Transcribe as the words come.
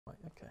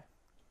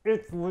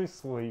It's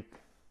this week.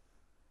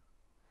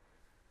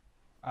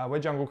 We're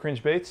Jungle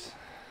Cringe Beats.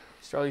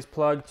 Australia's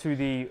plug to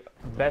the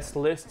best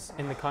lists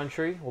in the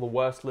country, or the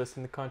worst list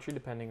in the country,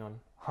 depending on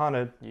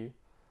 100. you.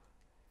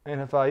 And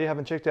if you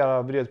haven't checked out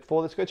our videos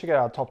before, let's go check out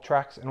our top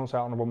tracks and also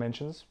our honorable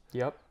mentions.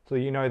 Yep. So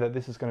you know that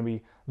this is going to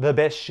be the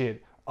best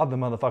shit of the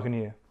motherfucking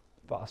year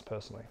for us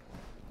personally.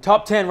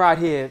 Top 10 right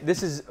here.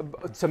 This is,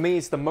 to me,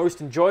 it's the most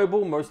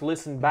enjoyable, most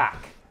listened back.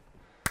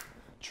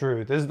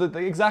 True. There's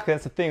exactly,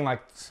 that's the thing.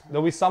 Like,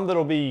 there'll be some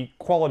that'll be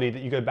quality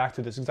that you go back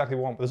to that's exactly what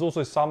you want. But there's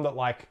also some that,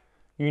 like,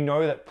 you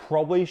know that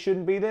probably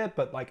shouldn't be there,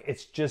 but, like,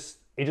 it just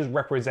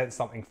represents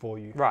something for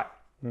you. Right.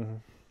 Mm-hmm.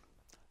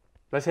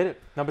 Let's hit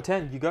it. Number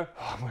 10, you go.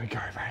 Oh, I'm going to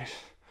go, mate.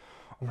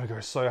 I'm going to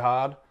go so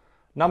hard.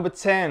 Number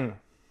 10.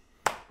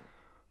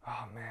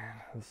 Oh, man.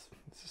 This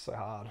is so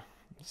hard. I'm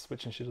just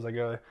switching shit as I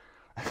go.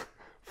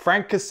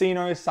 Frank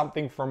Casino,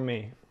 Something From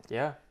Me.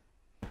 Yeah.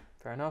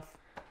 Fair enough.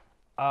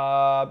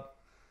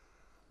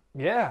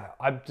 Yeah,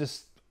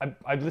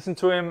 I listened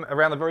to him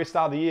around the very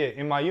start of the year.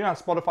 In my, you know how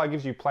Spotify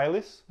gives you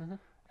playlists? Mm-hmm.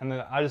 And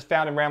then I just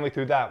found him randomly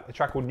through that, a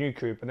track called New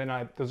Coupe. And then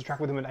there was a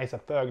track with him and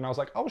A$AP Ferg. And I was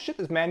like, oh shit,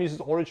 this man uses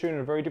autotune in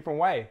a very different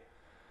way.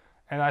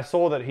 And I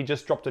saw that he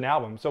just dropped an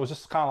album. So it was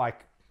just kind of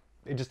like,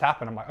 it just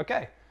happened. I'm like,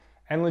 okay.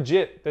 And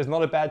legit, there's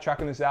not a bad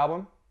track in this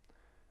album.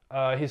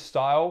 His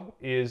style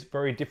is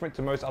very different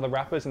to most other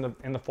rappers in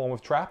the form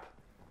of trap.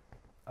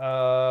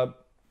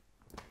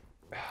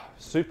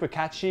 Super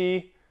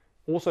catchy.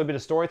 Also a bit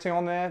of storytelling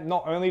on there.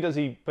 Not only does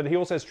he, but he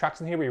also has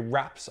tracks in here where he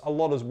raps a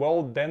lot as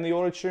well than the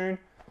autotune.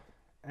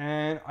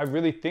 And I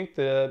really think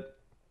that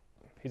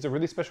he's a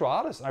really special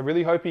artist. I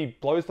really hope he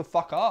blows the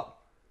fuck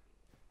up.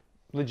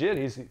 Legit,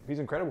 he's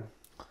incredible.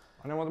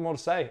 I don't know what more to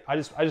say. I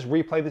just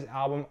replayed this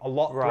album a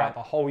lot throughout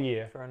the whole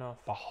year. Fair enough.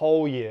 The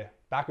whole year,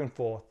 back and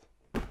forth.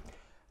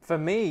 For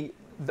me,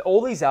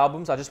 all these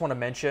albums, I just want to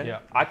mention, Yeah.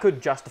 I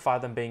could justify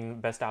them being the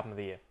best album of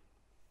the year.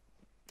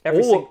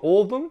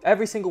 All of them?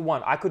 Every single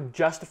one. I could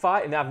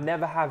justify, and I've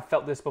never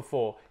felt this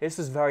before. This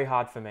is very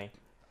hard for me.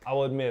 I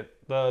will admit,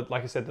 like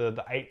I said,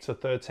 the 8 to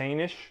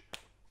 13-ish,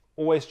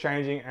 always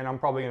changing, and I'm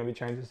probably going to be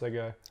changing as I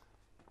go.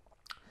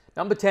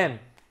 Number 10.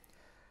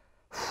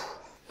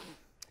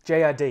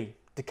 JID,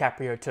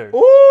 DiCaprio 2.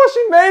 Ooh,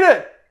 she made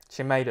it!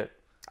 She made it.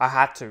 I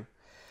had to.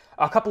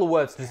 A couple of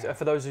words,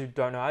 for those who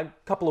don't know, a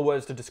couple of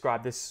words to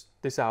describe this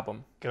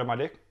album. Get on my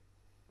dick.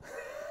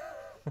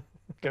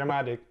 Get on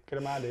my dick. Get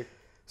on my dick.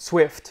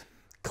 Swift,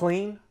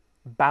 clean,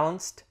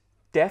 balanced,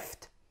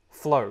 deft,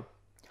 flow.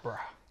 Bruh.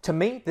 To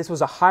me, this was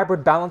a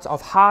hybrid balance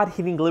of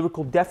hard-hitting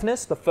lyrical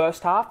deftness, the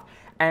first half,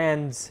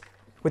 and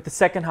with the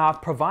second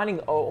half providing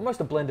almost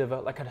a blend of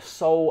like a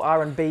soul,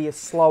 R&B, a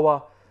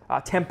slower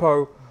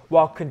tempo,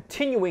 while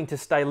continuing to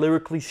stay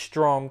lyrically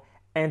strong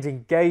and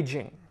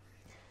engaging.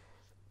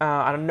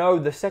 I know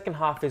the second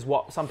half is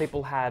what some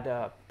people had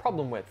a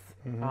problem with.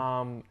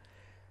 Mm-hmm.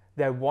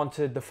 They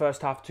wanted the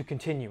first half to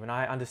continue, and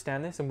I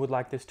understand this and would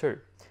like this too.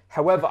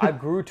 However, I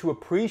grew to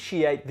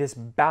appreciate this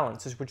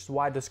balance, which is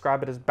why I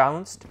describe it as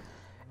balanced.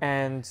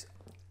 And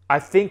I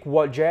think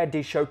what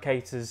JID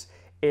showcases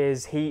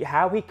is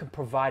how he can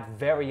provide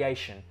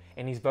variation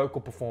in his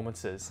vocal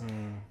performances,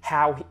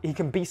 how he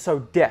can be so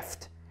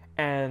deft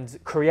and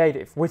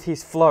creative with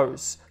his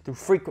flows through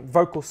frequent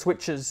vocal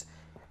switches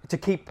to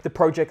keep the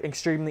project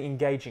extremely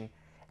engaging.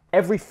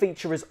 Every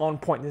feature is on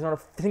point. There's not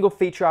a single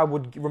feature I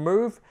would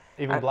remove.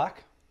 Even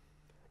Black?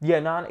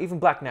 Yeah, no, even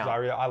Black now.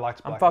 I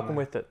liked Black. I'm fucking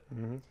with it.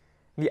 Mm-hmm.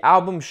 The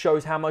album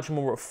shows how much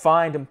more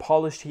refined and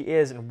polished he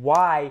is, and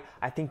why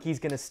I think he's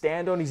going to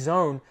stand on his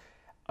own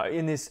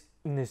in this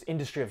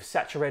industry of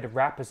saturated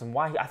rappers, and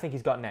why I think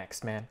he's got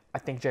next, man. I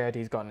think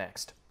JID's got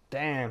next.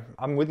 Damn,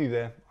 I'm with you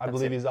there. I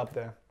believe he's up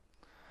there.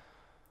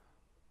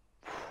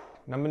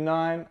 Number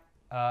 9,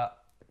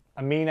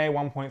 Amine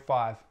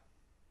 1.5.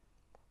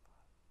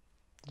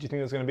 Did you think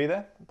it was going to be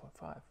there?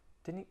 1.5.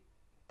 Didn't he?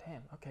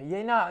 Damn, okay.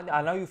 Yeah, no,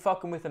 I know you're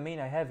fucking with Amine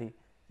heavy.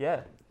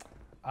 Yeah.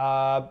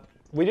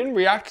 We didn't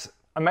react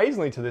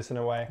amazingly to this in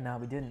a way. No,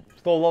 we didn't.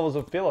 Still levels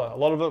of filler. A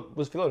lot of it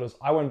was filler.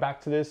 I went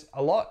back to this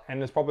a lot, and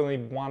there's probably only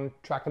one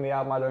track on the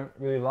album I don't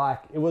really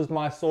like. It was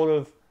my sort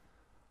of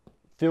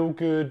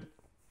feel-good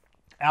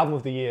album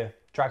of the year.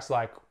 Tracks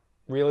like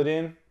Reel It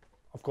In,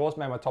 of course,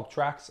 made my top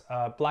tracks.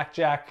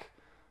 Blackjack,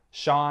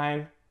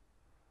 Shine,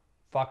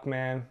 Fuck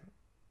Man.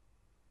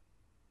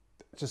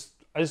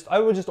 I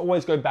would just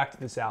always go back to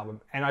this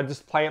album, and I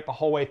just play it the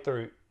whole way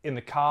through, in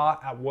the car,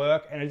 at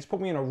work, and it just put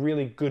me in a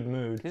really good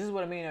mood. This is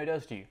what Amino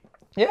does to you.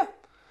 Yeah.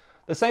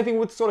 The same thing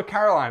with sort of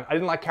Caroline. I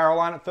didn't like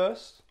Caroline at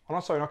first. Oh,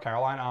 not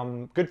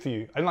Caroline. Good For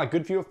You. I didn't like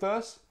Good For You at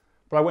first,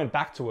 but I went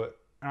back to it,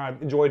 and I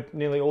enjoyed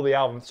nearly all the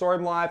albums. Saw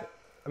him live,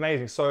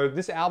 amazing. So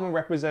this album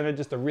represented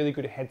just a really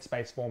good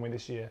headspace for me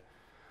this year.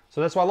 So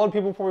that's why a lot of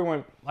people probably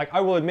went, like,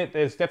 I will admit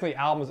there's definitely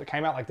albums that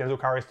came out, like Denzel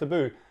Curry's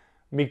Taboo,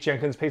 Mick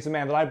Jenkins' Piece of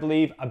Man, that I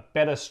believe are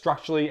better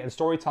structurally and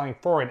storytelling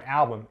for an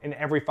album in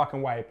every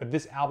fucking way. But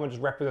this album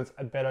just represents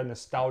a better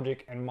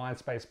nostalgic and mind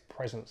space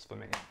presence for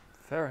me.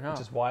 Fair enough.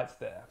 Which is why it's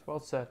there. Well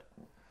said.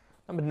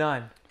 Number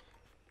 9.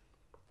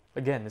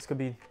 Again, this could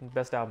be the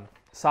best album.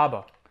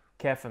 Saba,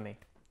 Care For Me.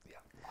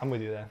 I'm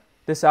with you there.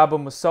 This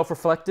album was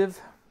self-reflective,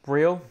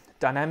 real,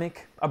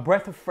 dynamic, a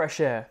breath of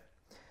fresh air,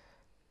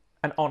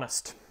 and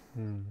honest.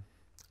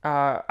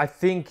 I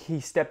think he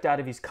stepped out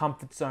of his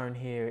comfort zone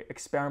here,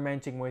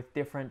 experimenting with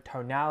different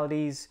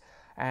tonalities,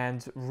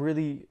 and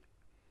really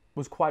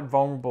was quite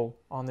vulnerable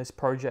on this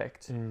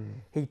project.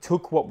 He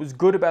took what was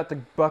good about the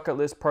Bucket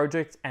List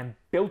project and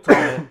built on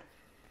it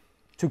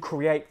to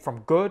create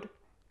from good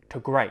to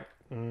great.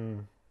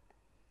 And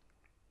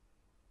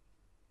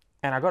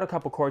I got a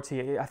couple quotes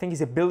here. I think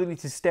his ability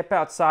to step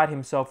outside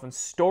himself and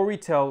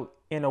storytell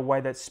in a way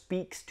that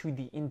speaks to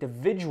the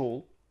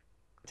individual,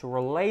 to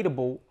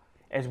relatable,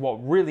 is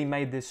what really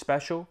made this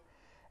special.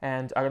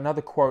 And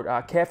another quote,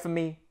 Care For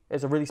Me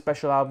is a really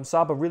special album.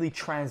 Saba really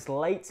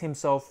translates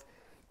himself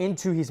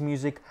into his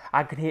music.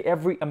 I could hear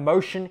every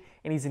emotion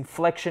in his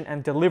inflection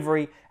and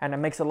delivery, and it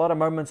makes a lot of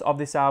moments of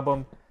this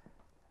album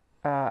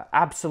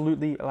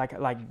absolutely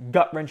like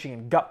gut-wrenching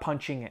and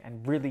gut-punching,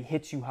 and really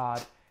hits you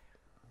hard.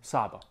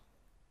 Saba.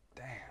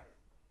 Damn.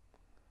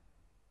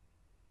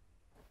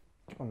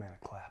 Give my man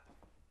a clap.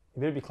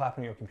 You better be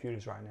clapping your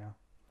computers right now.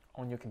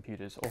 On your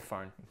computers or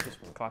phone. Just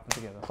clap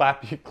them together.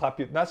 Clap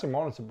you. That's your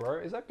monitor, bro.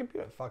 Is that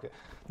computer? Fuck it.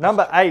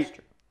 Number 8.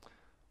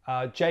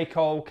 J.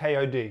 Cole,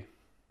 KOD.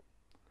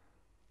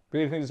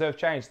 Really think deserves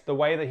change. The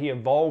way that he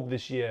evolved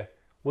this year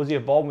was the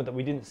evolvement that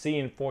we didn't see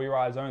in For Your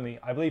Eyes Only.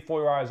 I believe For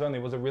Your Eyes Only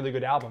was a really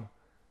good album,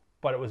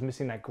 but it was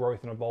missing that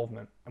growth and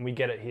evolvement, and we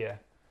get it here.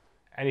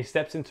 And he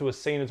steps into a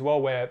scene as well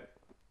where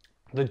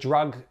the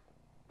drug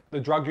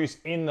use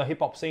in the hip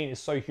hop scene is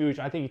so huge.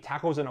 And I think he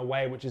tackles it in a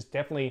way which is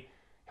definitely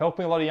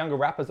helping a lot of younger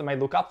rappers that may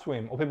look up to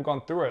him, or people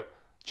gone through it,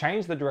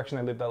 change the direction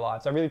they live their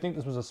lives. I really think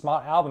this was a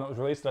smart album that was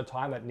released at a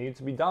time that needed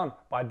to be done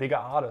by a bigger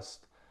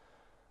artist.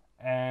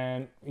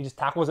 And he just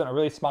tackles it in a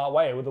really smart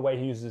way with the way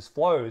he uses his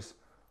flows,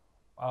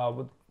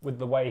 with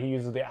the way he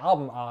uses the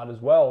album art as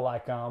well.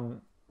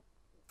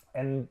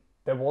 And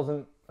there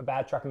wasn't a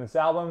bad track in this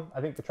album.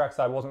 I think the track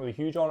side wasn't really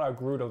huge on. I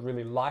grew to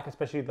really like,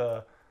 especially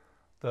the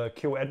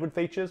Kill Edward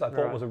features. I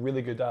thought it was a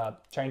really good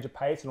change of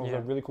pace, and also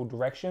a really cool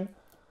direction.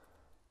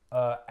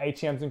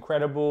 ATM's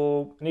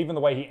incredible, and even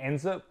the way he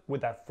ends it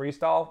with that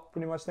freestyle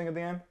pretty much thing at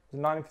the end. Was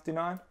it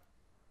 1959?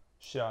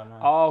 Shit, I don't know.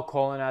 Oh,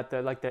 calling out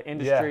the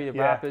industry, the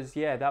rappers.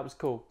 Yeah, that was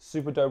cool.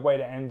 Super dope way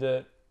to end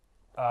it.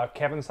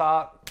 Kevin's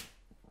Heart.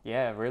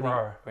 Yeah, really.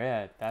 Bro.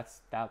 Yeah,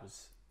 that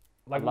was.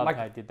 I love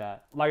how he did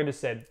that. Like I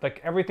just said,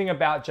 everything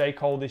about J.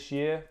 Cole this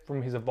year,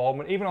 from his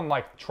involvement, even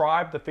on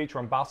Tribe, the feature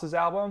on Buster's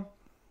album,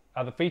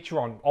 the feature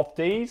on Off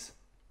D's,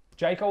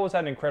 J. Cole has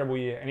had an incredible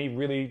year, and he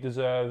really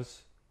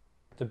deserves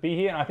to be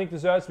here, and I think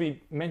deserves to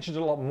be mentioned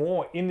a lot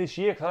more in this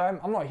year, because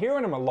I'm not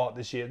hearing him a lot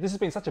this year. This has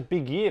been such a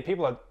big year.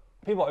 People are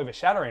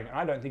overshadowing, and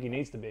I don't think he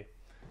needs to be.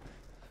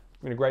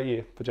 It's been a great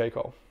year for J.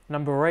 Cole.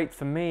 Number 8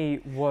 for me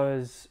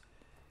was,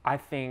 I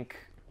think,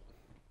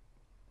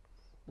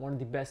 one of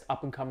the best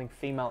up-and-coming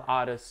female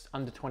artists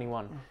under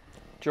 21.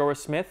 Jorja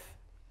Smith,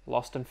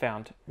 Lost and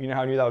Found. You know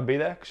how I knew that would be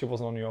there? Because she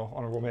wasn't on your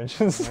honorable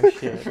mentions. No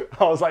shit.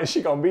 I was like, is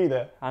she gonna be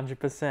there?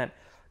 100%.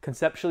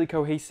 Conceptually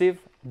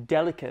cohesive,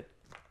 delicate,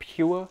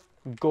 pure,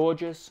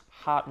 gorgeous,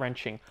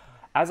 heart-wrenching.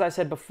 As I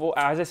said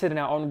in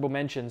our honorable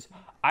mentions,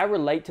 I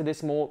relate to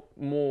this more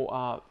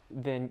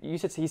than you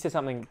said. He said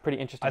something pretty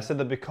interesting. I said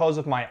that because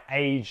of my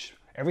age,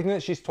 everything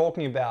that she's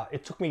talking about,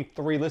 it took me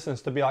 3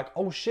 listens to be like,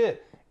 oh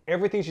shit,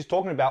 everything she's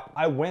talking about,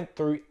 I went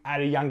through at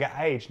a younger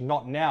age,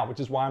 not now, which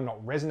is why I'm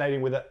not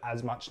resonating with it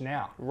as much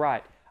now.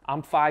 Right.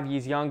 I'm 5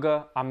 years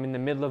younger. I'm in the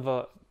middle of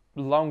a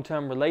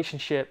long-term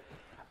relationship.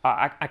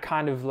 I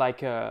kind of like...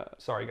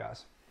 Sorry,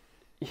 guys.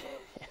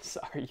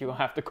 Sorry, you'll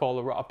have to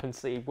call her up and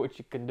see what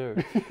you can do.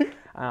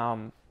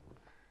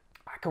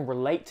 I can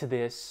relate to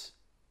this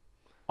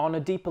on a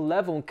deeper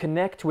level and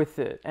connect with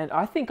it. And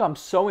I think I'm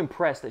so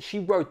impressed that she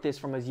wrote this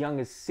from as young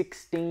as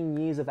 16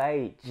 years of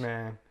age.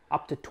 Man.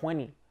 Up to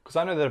 20. Because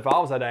I know that if I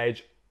was that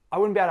age, I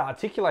wouldn't be able to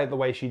articulate the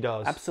way she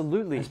does.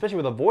 Absolutely. Especially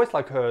with a voice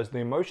like hers, the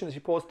emotion that she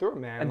pours through it,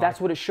 man. And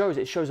that's what it shows.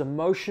 It shows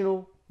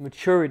emotional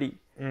maturity,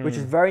 which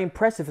is very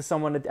impressive for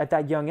someone at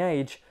that young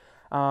age.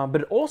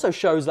 But it also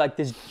shows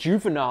this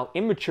juvenile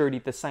immaturity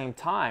at the same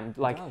time,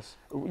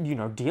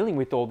 dealing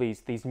with all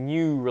these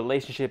new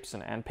relationships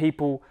and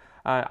people.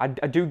 I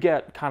do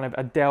get kind of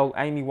Adele,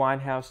 Amy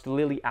Winehouse,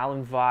 Lily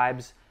Allen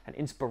vibes and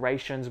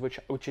inspirations,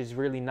 which is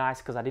really nice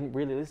because I didn't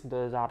really listen to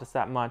those artists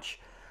that much.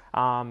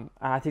 And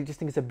I just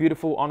think it's a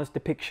beautiful, honest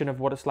depiction of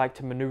what it's like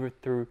to maneuver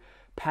through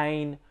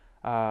pain,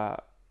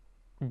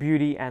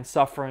 beauty, and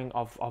suffering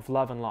of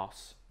love and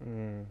loss.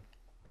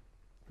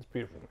 It's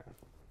beautiful, man.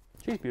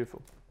 She's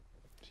beautiful.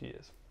 She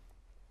is.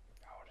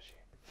 How old is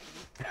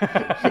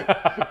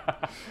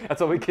she?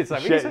 That's all we can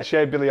say.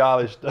 Share Billie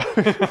Eilish,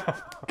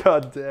 though.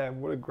 God damn,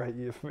 what a great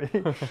year for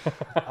me.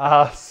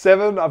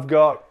 7, I've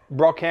got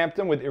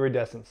Brockhampton with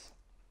Iridescence.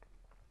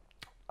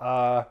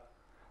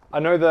 I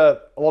know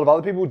that a lot of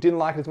other people didn't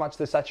like it as much as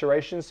the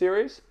Saturation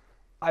series.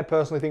 I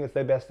personally think it's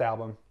their best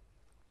album.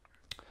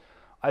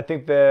 I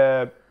think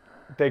their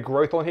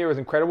growth on here is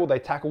incredible. They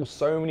tackle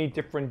so many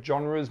different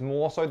genres,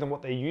 more so than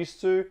what they used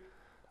to.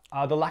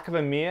 The lack of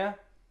a mirror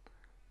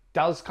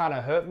does kind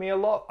of hurt me a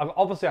lot.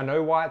 Obviously, I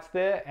know why it's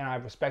there, and I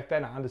respect that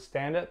and I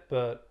understand it,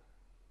 but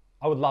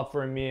I would love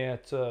for Amir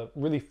to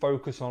really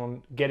focus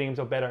on getting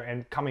himself better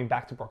and coming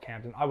back to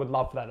Brockhampton. I would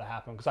love for that to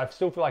happen because I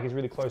still feel like he's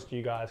really close to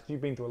you guys because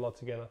you've been through a lot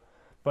together.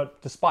 But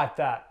despite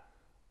that,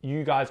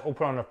 you guys all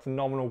put on a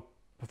phenomenal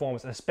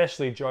performance, and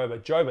especially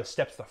Joba. Joba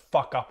steps the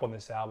fuck up on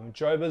this album.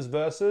 Joba's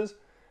verses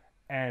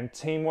and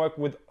teamwork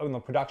on the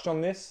production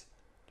on this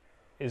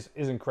is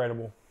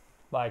incredible.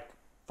 Like,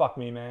 fuck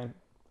me, man.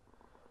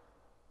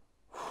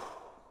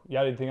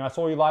 Yeah, I didn't think I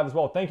saw you live as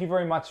well. Thank you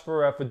very much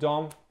for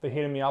Dom for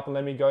hitting me up and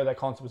letting me go. That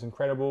concert was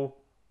incredible.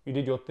 You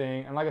did your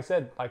thing, and like I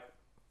said, like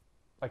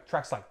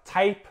tracks like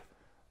Tape,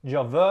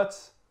 Javert,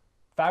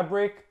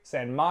 Fabric,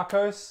 San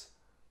Marcos,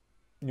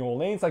 New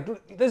Orleans. Like,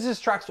 there's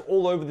just tracks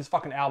all over this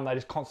fucking album that I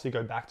just constantly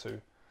go back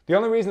to. The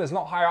only reason it's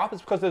not higher up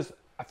is because there's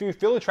a few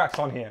filler tracks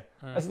on here.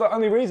 That's the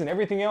only reason.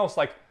 Everything else,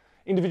 like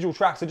individual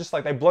tracks, are just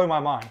like, they blow my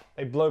mind.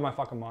 They blow my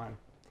fucking mind.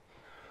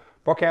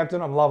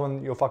 Brockhampton, I'm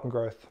loving your fucking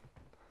growth.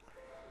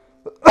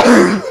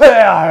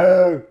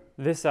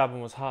 This album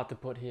was hard to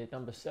put here.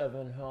 Number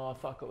 7. Oh,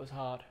 fuck, it was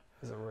hard.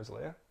 Is it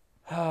Rosalia?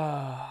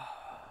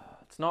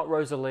 It's not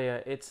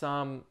Rosalia. It's,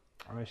 I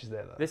mean, she's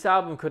there though. This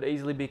album could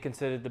easily be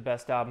considered the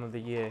best album of the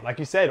year. Like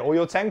you said, all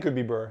your 10 could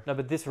be, bro. No,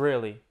 but this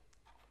really.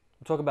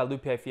 I'm talking about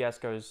Lupe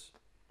Fiasco's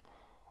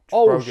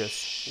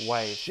DROGAS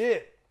Wave.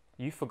 Shit.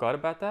 You forgot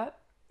about that?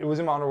 It was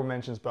in my honorable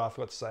mentions, but I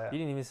forgot to say it. You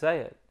didn't even say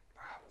it.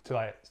 Too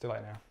late. It's too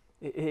late now.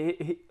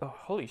 Oh,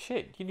 holy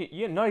shit.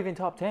 You're not even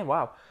top 10.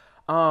 Wow.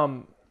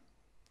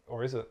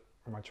 Or is it?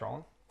 Am I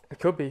trolling? It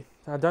could be.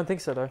 I don't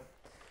think so, though.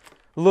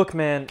 Look,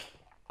 man,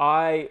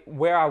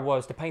 where I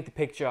was, to paint the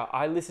picture,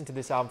 I listened to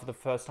this album for the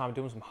first time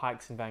doing some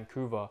hikes in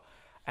Vancouver.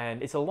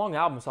 And it's a long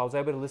album, so I was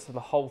able to listen to the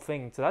whole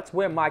thing. So that's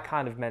where my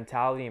kind of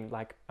mentality and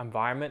like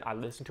environment, I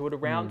listened to it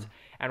around.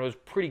 And it was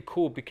pretty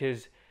cool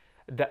because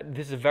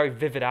this is a very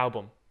vivid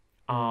album.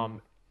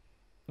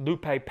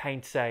 Lupe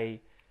paints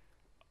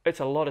it's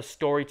a lot of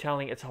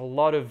storytelling. It's a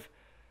lot of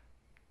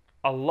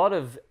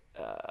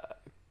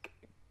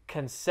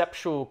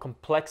conceptual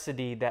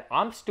complexity that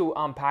I'm still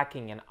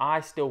unpacking and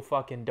I still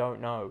fucking don't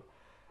know.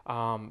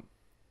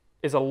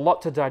 Is a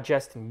lot to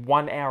digest in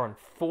 1 hour and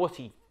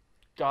 40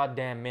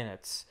 goddamn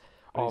minutes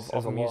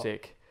of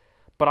music.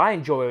 But I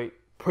enjoy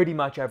pretty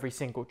much every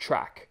single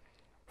track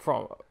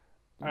from.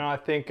 And I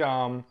think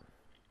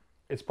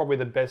it's probably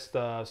the best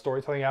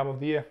storytelling album of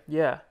the year.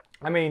 Yeah.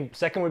 I mean,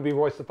 second would be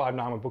Royce the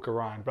 5'9" with Book of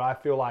Rhyme, but I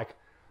feel like,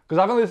 because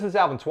I've only listened to this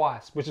album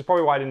twice, which is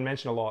probably why I didn't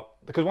mention a lot.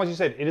 Because once you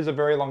said, it is a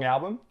very long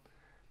album,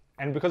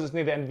 and because it's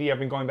near the end of the year, I've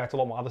been going back to a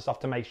lot more other stuff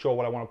to make sure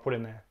what I want to put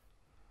in there.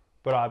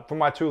 But from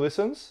my 2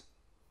 listens,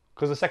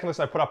 because the second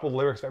listen I put up all the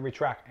lyrics for every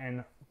track,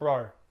 and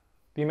bro,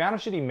 the amount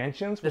of shit he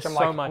mentions, which There's I'm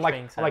so like,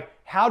 I'm like,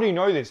 how do you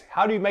know this?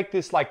 How do you make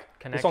this like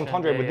this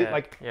entendre with it?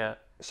 Like,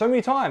 so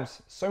many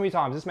times.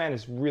 This man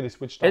is really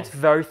switched on. It's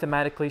very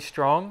thematically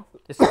strong,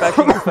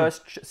 especially the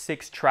first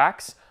 6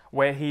 tracks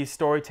where he's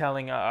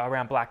storytelling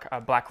around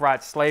black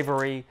rights,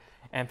 slavery,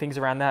 and things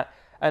around that.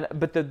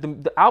 But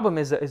the album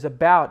is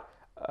about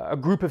a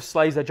group of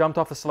slaves that jumped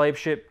off a slave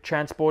ship,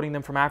 transporting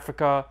them from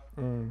Africa.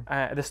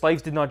 The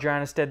slaves did not drown,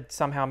 instead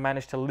somehow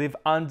managed to live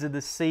under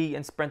the sea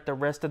and spent the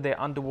rest of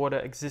their underwater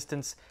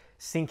existence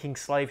sinking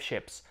slave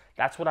ships.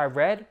 That's what I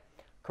read.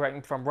 Correct me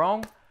if I'm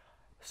wrong.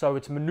 So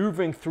it's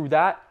maneuvering through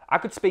that. I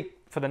could speak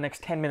for the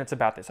next 10 minutes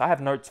about this. I have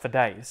notes for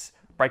days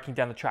breaking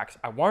down the tracks.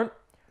 I won't.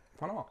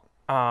 Why not?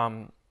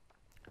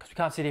 Because we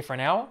can't sit here for an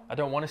hour. I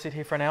don't want to sit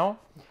here for an hour.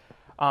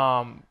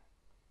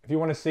 If you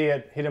want to see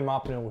it, hit him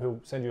up and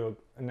he'll send you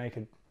a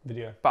naked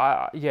video.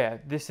 But yeah,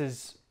 this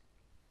is...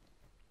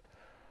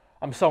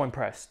 I'm so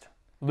impressed.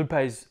 Lupe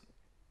is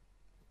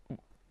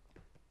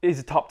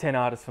a top 10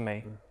 artist for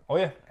me. Oh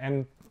yeah,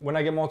 and when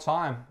I get more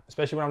time,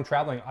 especially when I'm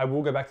traveling, I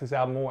will go back to this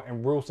album more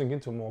and will sink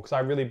into it more because I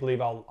really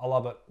believe I'll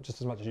love it just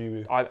as much as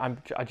you do. I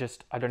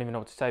don't even know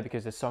what to say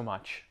because there's so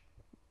much.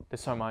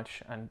 There's so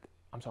much and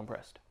I'm so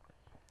impressed.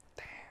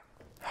 Damn.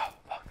 Oh,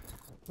 fuck.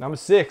 Number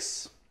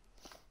 6.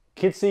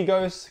 Kid See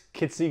Ghost,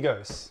 Kid See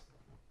Ghost.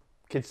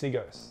 Kid See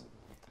Ghost.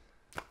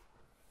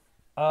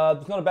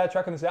 There's not a bad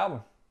track on this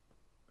album.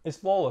 It's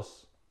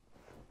flawless.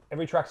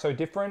 Every track's so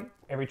different.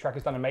 Every track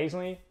is done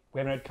amazingly. We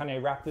haven't heard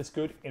Kanye rap this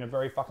good in a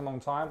very fucking long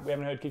time. We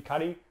haven't heard Kid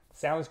Cudi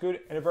sound this good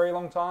in a very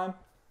long time.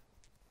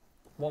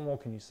 What more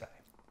can you say?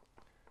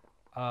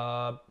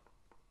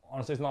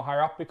 Honestly, it's not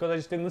higher up because I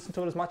just didn't listen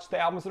to it as much as the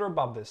albums that are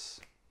above this.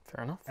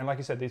 Fair enough. And like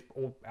you said, these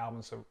all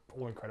albums are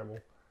all incredible.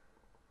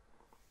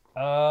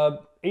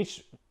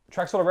 Each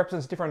track sort of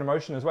represents a different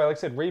emotion as well. Like I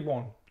said,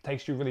 Reborn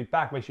takes you really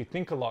back, makes you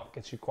think a lot,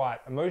 gets you quite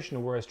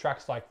emotional, whereas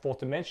tracks like Fourth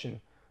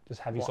Dimension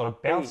just have you sort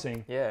of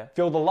bouncing. Yeah.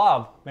 Feel the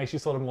Love makes you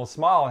sort of more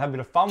smile and have a bit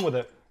of fun with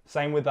it.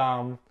 Same with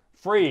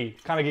Free,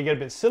 kind of get a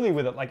bit silly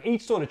with it. Like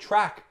each sort of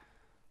track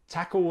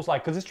tackles,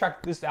 like, because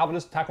this album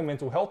does tackle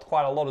mental health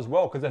quite a lot as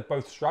well, because they've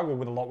both struggled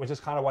with a lot, which is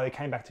kind of why they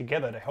came back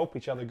together to help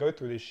each other go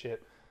through this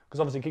shit. Because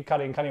obviously Kid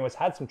Cudi and Kanye West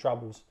had some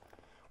troubles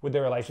with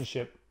their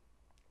relationship.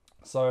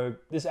 So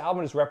this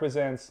album just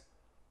represents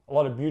a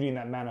lot of beauty in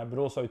that manner, but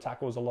also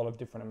tackles a lot of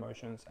different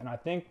emotions. And I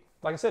think,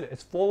 like I said,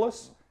 it's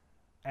flawless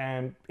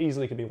and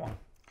easily could be won.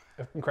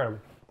 Incredible.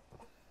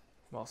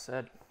 Well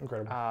said.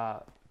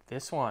 Incredible.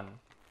 This one.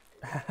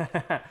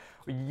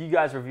 You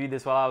guys reviewed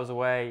this while I was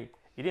away.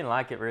 You didn't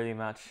like it really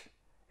much.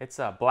 It's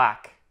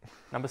Black,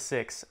 number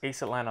 6,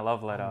 East Atlanta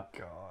Love Letter. Oh,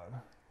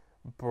 God.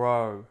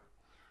 Bro.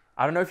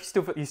 I don't know if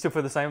you still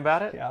feel the same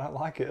about it? Yeah, I don't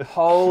like it.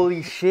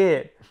 Holy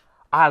shit.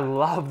 I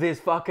love this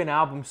fucking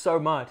album so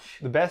much.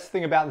 The best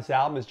thing about this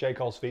album is J.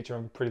 Cole's feature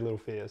on Pretty Little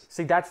Fears.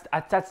 See,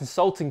 that's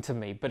insulting to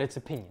me, but it's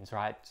opinions,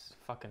 right? It's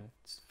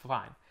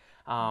fine.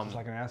 Just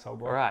like an asshole,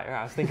 bro. Right.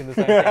 I was thinking the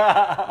same thing.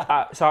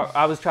 So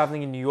I was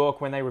traveling in New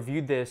York when they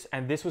reviewed this,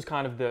 and this was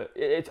kind of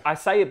I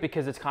say it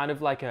because it's kind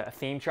of like a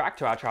theme track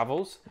to our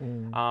travels.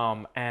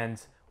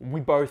 And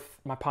we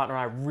both, my partner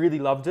and I, really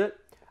loved it.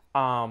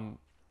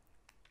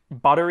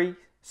 Buttery,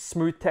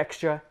 smooth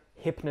texture,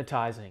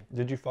 hypnotizing.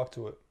 Did you fuck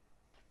to it?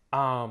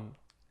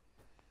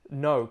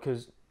 No,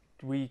 because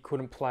we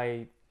couldn't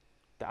play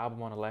the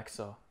album on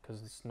Alexa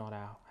because it's not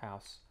our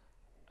house.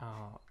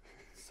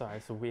 Sorry,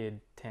 it's a weird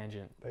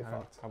tangent.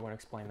 I won't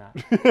explain that.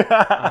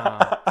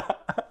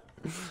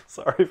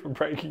 Sorry for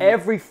breaking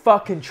Every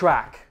fucking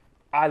track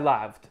I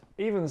loved.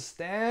 Even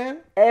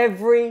Stan?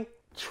 Every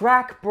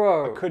track,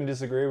 bro. I couldn't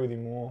disagree with you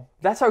more.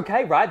 That's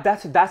okay, right?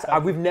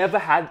 We've never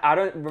had, I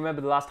don't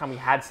remember the last time we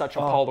had such a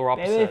polar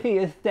opposite. Baby,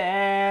 it's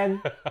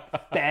Stan.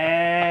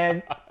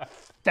 Stan.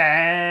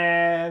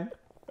 Stan.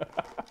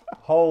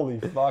 Holy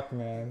fuck,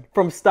 man.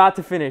 From start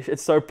to finish,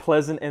 it's so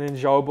pleasant and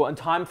enjoyable, and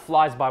time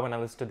flies by when I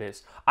listen to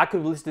this. I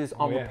could listen to this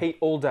on repeat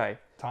all day.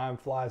 Time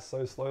flies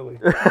so slowly.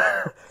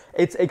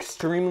 It's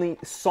extremely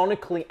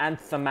sonically and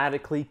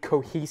thematically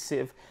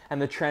cohesive,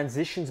 and the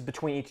transitions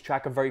between each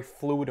track are very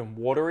fluid and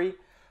watery.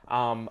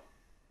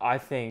 I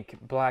think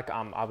Black,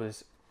 I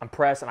was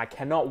impressed, and I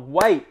cannot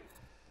wait.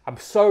 I'm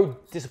so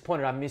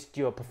disappointed I missed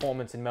your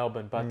performance in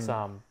Melbourne, but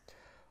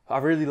I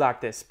really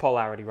like this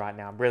polarity right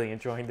now. I'm really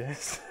enjoying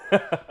this.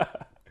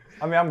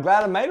 I mean, I'm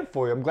glad I made it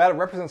for you. I'm glad it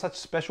represents such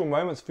special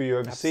moments for you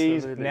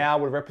overseas. Absolutely. Now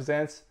what it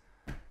represents.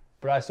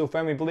 But I still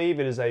firmly believe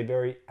it is a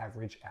very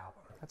average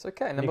album. That's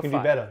okay. Number 5. You can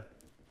do better.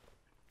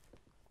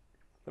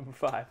 Number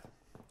 5.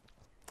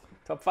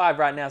 Top 5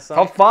 right now, son.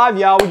 Top 5,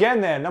 y'all. We're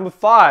getting there. Number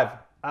 5.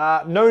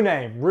 No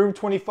Name. Room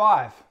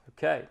 25.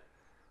 Okay.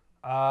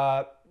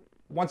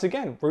 Once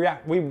again,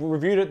 we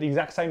reviewed it the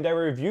exact same day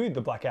we reviewed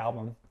the Black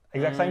album.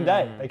 Exact same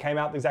day. They came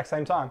out the exact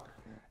same time.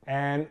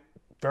 And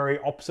very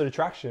opposite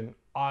attraction.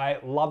 I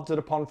loved it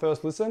upon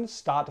first listen,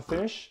 start to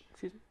finish.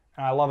 Excuse me?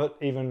 And I love it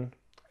even...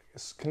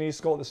 Can you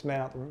escort this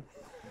man out the room?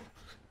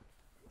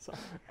 Sorry.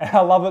 And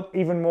I love it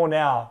even more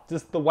now.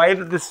 Just the way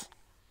that this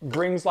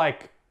brings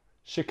like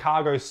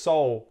Chicago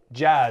soul,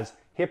 jazz,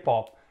 hip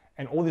hop,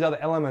 and all these other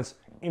elements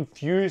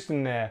infused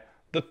in there.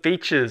 The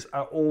features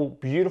are all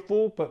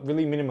beautiful, but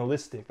really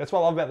minimalistic. That's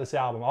what I love about this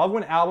album. I love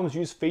when albums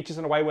use features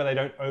in a way where they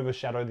don't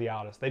overshadow the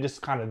artist. They're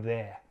just kind of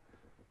there.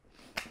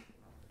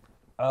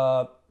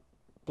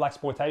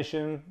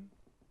 Blaxploitation,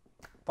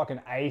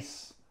 fucking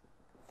Ace.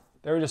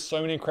 There are just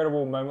so many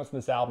incredible moments in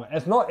this album. And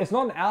it's not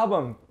an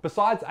album,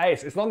 besides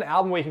Ace, it's not an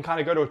album where you can kind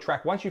of go to a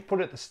track. Once you put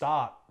it at the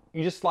start,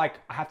 you just like,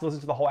 I have to listen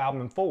to the whole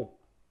album in full.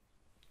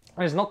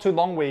 And it's not too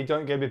long where you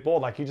don't get a bit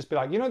bored. Like you just be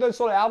like, you know those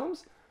sort of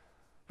albums?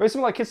 Very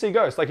similar like Kids See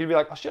Ghosts. Like you'd be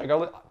like, oh shit,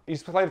 you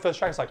just play the first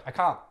track, it's like, I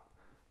can't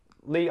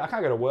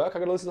go to work, I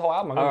gotta listen to the whole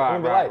album. I'm gonna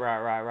be late.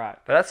 Right.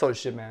 But that sort of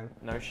shit, man.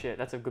 No shit,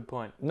 that's a good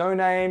point. No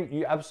Name,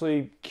 you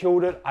absolutely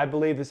killed it. I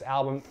believe this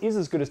album is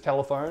as good as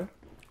Telephone.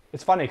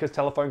 It's funny because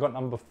Telephone got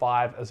number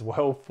 5 as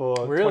well for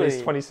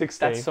 2016.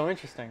 That's so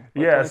interesting.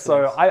 Yeah,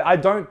 so I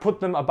don't put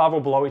them above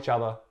or below each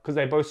other because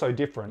they're both so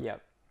different.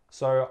 Yep.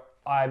 So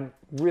I'm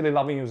really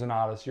loving you as an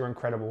artist. You're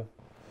incredible.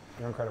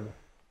 You're incredible.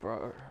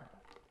 Bro,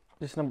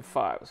 this number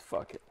 5 was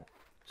fucking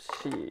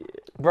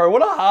shit. Bro,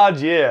 what a hard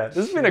year.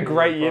 This has been a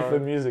great year for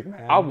music,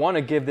 man. I want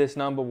to give this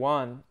number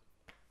 1.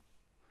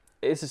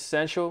 It's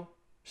essential,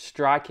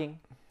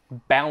 striking,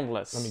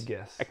 boundless. Let me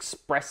guess.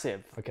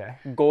 Expressive. Okay.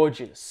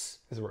 Gorgeous.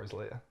 It's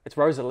Rosalia. It's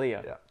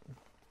Rosalia.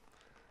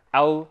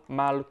 Yeah.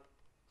 Mal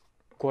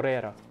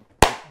Quere.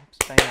 I'm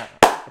saying that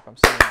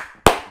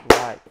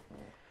right.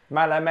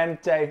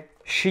 Malamente.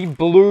 She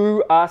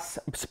blew us,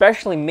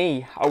 especially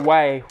me,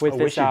 away with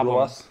this album.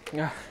 Blew us.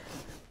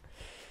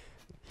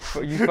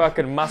 You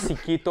fucking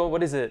masiquito.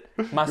 What is it?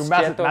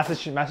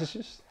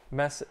 Massachusetts?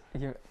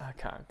 I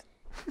can't.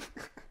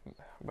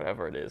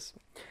 Whatever it is.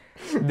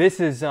 This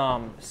is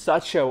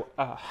such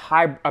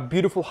a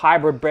beautiful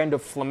hybrid blend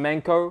of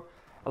flamenco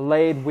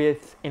laid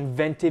with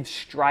inventive,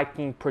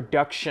 striking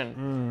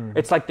production.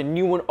 It's like the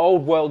new and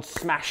old world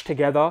smashed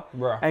together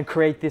and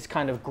create this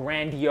kind of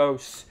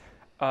grandiose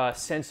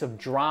sense of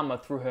drama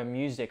through her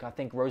music. I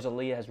think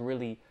Rosalia has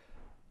really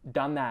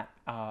done that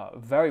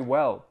very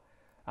well.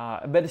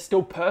 But it's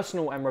still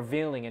personal and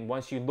revealing, and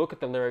once you look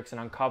at the lyrics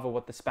and uncover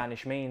what the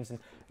Spanish means, and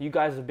you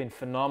guys have been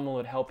phenomenal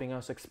at helping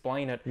us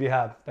explain it. You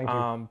have, thank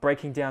you.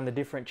 Breaking down the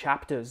different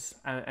chapters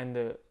and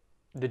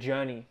the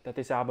journey that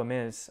this album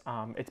is.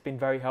 It's been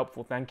very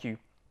helpful, thank you.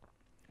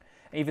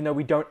 Even though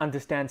we don't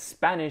understand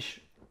Spanish,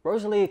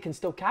 Rosalia can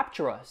still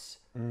capture us.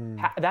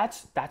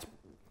 That's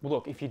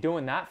look, if you're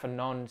doing that for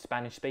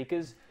non-Spanish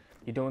speakers,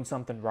 you're doing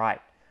something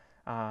right.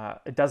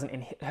 It doesn't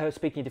her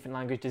speaking a different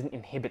language doesn't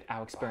inhibit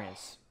our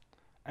experience.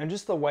 And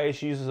just the way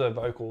she uses her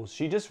vocals,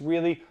 she just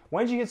really,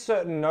 when she hits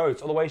certain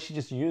notes, or the way she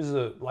just uses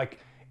it, like,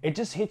 it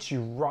just hits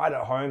you right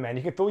at home, man.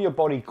 You can feel your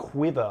body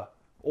quiver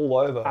all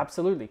over.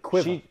 Absolutely,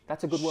 quiver.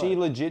 That's a good word. She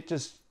legit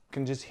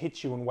can just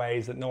hit you in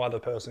ways that no other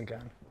person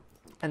can.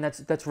 And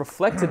that's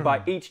reflected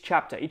by each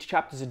chapter. Each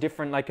chapter is a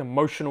different, like,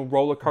 emotional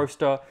roller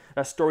coaster.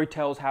 That story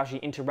tells how she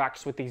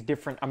interacts with these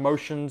different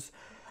emotions.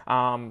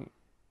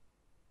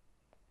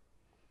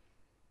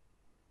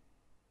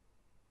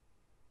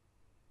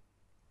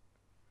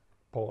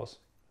 Pause.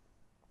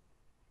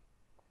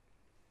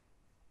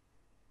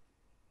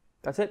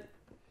 That's it.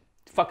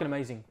 It's fucking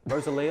amazing.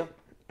 Rosalia.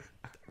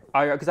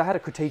 Because I had a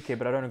critique here,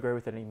 but I don't agree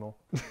with it anymore.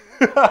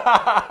 So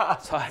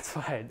that's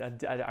why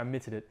I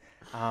admitted it.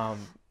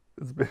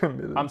 It's been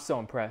admitted. I'm so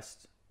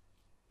impressed.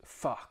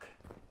 Fuck.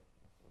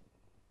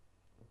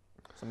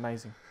 It's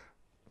amazing.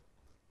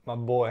 My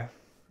boy.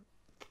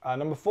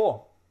 Number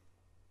 4.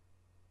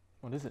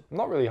 What is it? I'm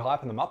not really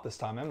hyping them up this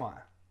time, am I?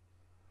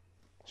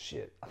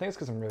 Shit. I think it's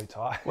because I'm really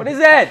tired. What is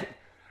it?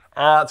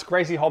 It's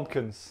Gracy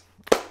Hopkins.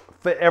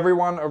 For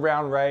everyone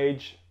around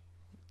Rage.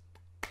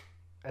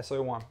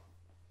 SO1. I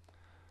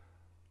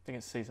think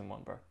it's season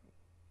 1, bro.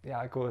 Yeah,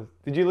 I could.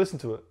 Did you listen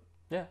to it?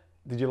 Yeah.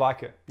 Did you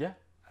like it? Yeah.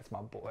 That's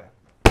my boy.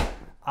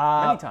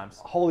 Many times.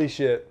 Holy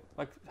shit.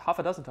 Like half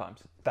a dozen times.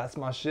 That's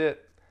my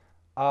shit.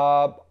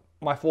 My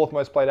 4th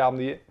most played album of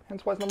the year.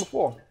 Hence why it's number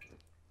 4.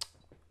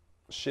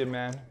 Shit,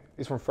 man.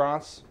 He's from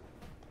France,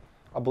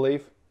 I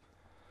believe.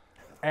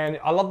 And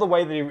I love the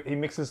way that he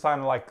mixes kind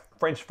of like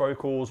French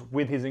vocals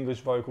with his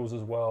English vocals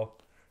as well.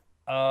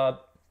 A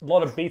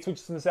lot of beat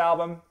switches in this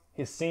album.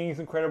 His singing's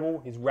incredible.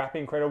 His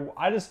rapping incredible.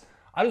 I just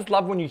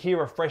love when you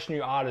hear a fresh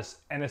new artist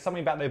and there's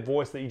something about their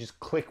voice that you just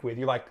click with.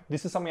 You're like,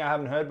 this is something I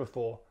haven't heard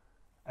before.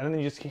 And then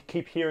you just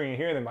keep hearing and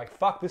hearing them. Like,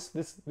 fuck,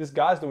 this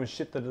guy's doing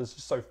shit that is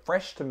just so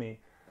fresh to me.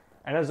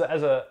 And as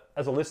a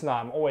listener,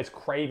 I'm always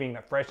craving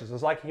that freshness.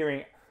 It's like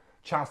hearing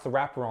Chance the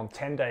Rapper on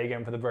 10 Day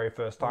again for the very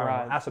first time.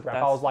 Right. On Acid Rap.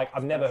 I was like,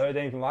 I've never heard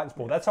anything like this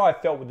before. That's how I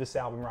felt with this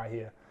album right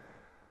here.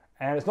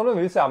 And it's not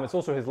only this album, it's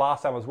also his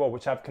last album as well,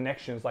 which have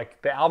connections.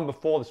 Like the album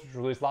before this, which was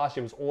released last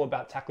year, was all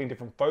about tackling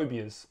different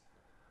phobias.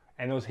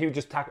 And he would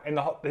just tackle, and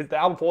the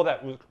album before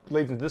that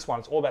leads into this one.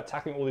 It's all about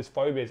tackling all these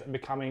phobias and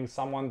becoming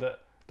someone that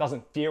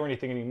doesn't fear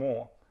anything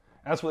anymore.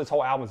 And that's what this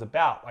whole album is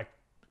about. Like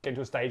getting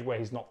to a stage where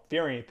he's not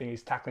fearing anything,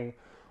 he's tackling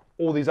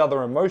all these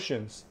other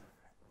emotions.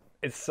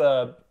 It's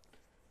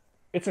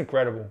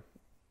incredible.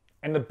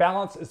 And the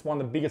balance is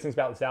one of the biggest things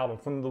about this album.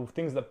 From the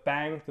things that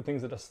bang to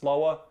things that are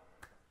slower.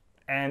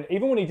 And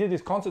even when he did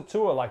his concert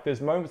tour, like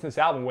there's moments in this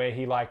album where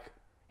he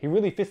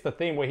really fits the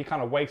theme where he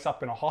kind of wakes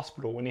up in a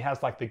hospital and he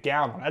has like the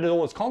gown on. At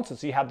all his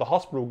concerts, he had the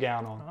hospital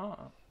gown on.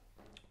 Oh.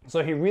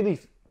 So he really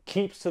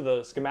keeps to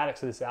the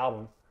schematics of this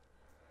album.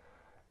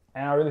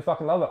 And I really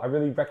fucking love it. I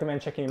really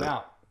recommend checking him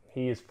out.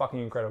 He is fucking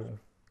incredible.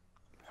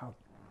 How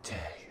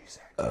dare you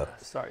say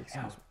that? Sorry.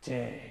 How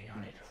dare you? I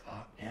need to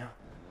fuck now.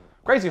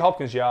 Gracy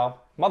Hopkins, y'all.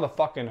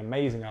 Motherfucking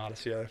amazing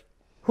artist, yo.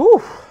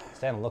 Whew.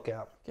 Stay on the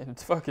lookout. Getting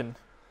fucking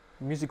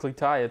musically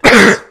tired.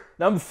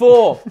 Number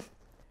 4.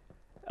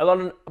 A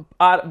lot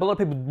of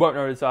people won't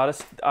know this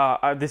artist.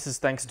 This is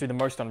thanks to the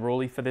Most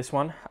Unruly for this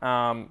one.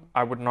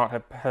 I would not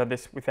have heard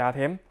this without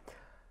him.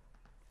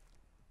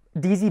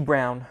 Deezie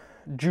Brown,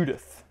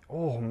 Judith.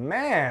 Oh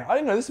man, I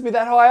didn't know this would be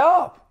that high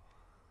up.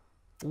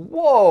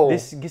 Whoa.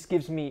 This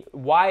gives me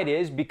why it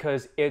is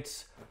because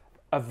it's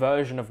a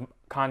version of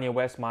Kanye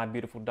West, My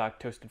Beautiful Dark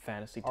Twisted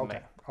Fantasy to me.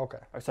 Okay.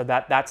 So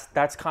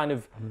that's kind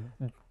of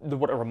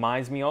what it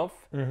reminds me of,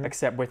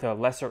 except with a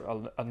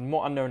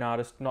more unknown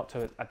artist, not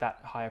at that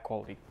higher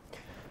quality.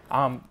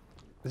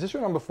 Is this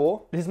your number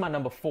 4? This is my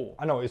number 4.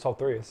 I know what your top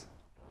 3 is.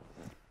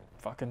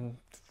 Fucking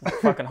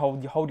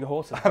hold your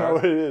horses, bro. I know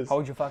what it is.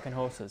 Hold your fucking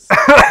horses.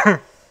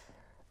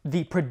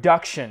 The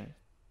production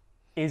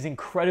is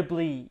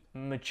incredibly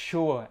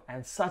mature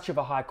and such of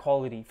a high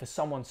quality for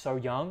someone so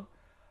young.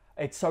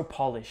 It's so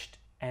polished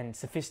and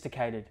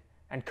sophisticated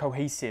and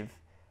cohesive.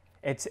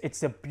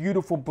 It's a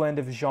beautiful blend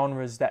of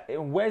genres that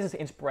it wears its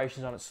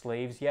inspirations on its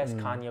sleeves. Yes,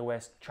 Kanye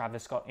West,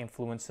 Travis Scott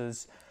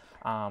influences.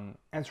 And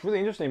it's really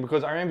interesting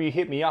because I remember you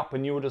hit me up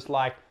and you were just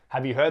like,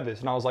 have you heard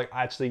this? And I was like,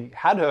 I actually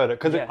had heard it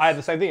because I had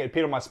the same thing. It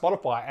appeared on my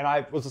Spotify and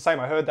I was the same.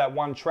 I heard that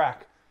one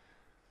track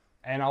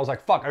and I was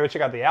like, fuck, I gotta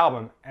check out the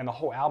album. And the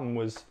whole album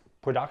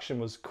production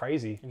was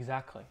crazy.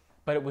 Exactly.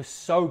 But it was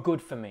so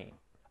good for me.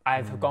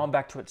 I've gone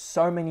back to it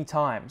so many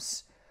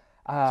times.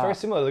 It's very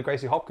similar to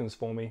Gracy Hopkins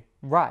for me.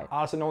 Right.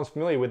 Artists that no one's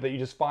familiar with that you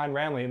just find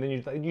randomly and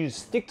then you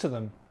just stick to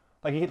them.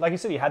 Like you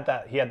said, he had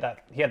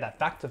that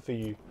factor for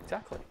you.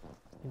 Exactly.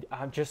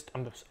 I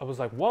was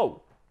like,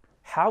 whoa,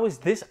 how is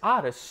this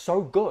artist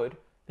so good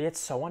yet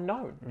so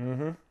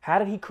unknown? How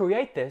did he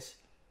create this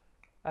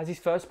as his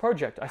first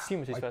project. I assume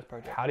it was his first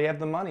project. How do you have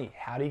the money?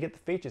 How do you get the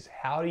features?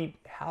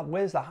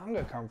 Where's the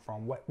hunger come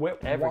from?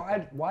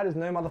 Why does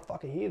no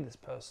motherfucker hear this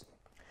person?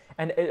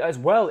 And as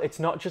well, it's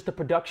not just the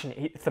production.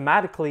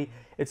 Thematically,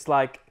 it's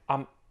like,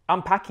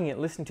 unpacking it,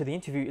 listening to the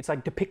interview, it's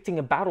like depicting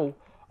a battle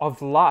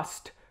of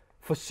lust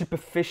for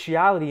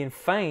superficiality and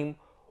fame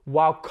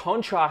while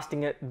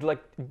contrasting it,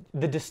 like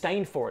the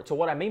disdain for it. So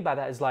what I mean by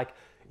that is like,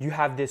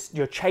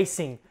 you're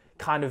chasing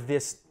kind of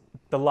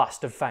the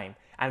lust of fame.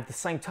 And at the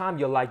same time,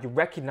 you're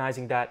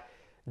recognizing that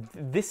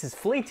this is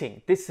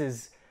fleeting. This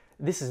is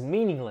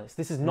meaningless.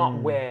 This is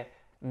not where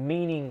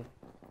meaning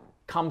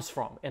comes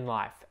from in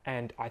life.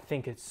 And I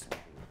think it's...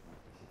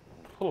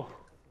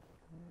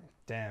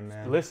 Damn,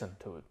 man. Listen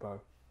to it,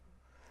 bro.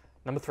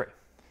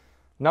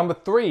 Number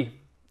three,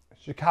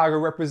 Chicago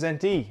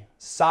representee,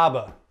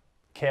 Saba,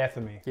 Care For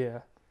Me. Yeah,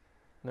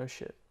 no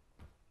shit.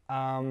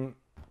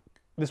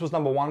 This was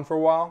number one for a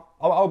while.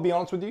 I'll be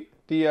honest with you.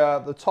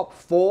 The top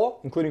four,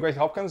 including Gracy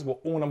Hopkins, were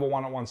all number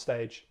one at one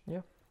stage.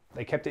 Yeah.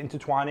 They kept it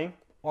intertwining,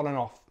 on and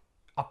off,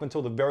 up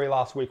until the very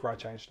last week where I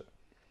changed it.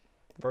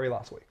 Very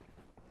last week.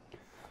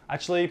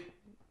 Actually,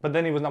 but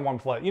then he was number one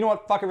before. You know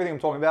what? Fuck everything I'm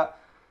talking about.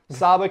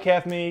 Saba, Care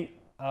For Me,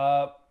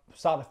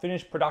 start to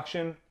finish,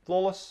 production,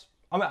 flawless.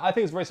 I mean, I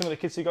think it's very similar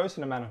to Kids See Ghosts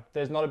in a manner.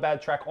 There's not a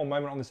bad track or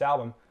moment on this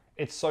album.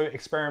 It's so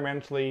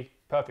experimentally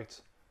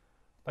perfect.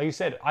 Like you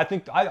said,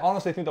 I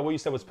honestly think that what you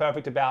said was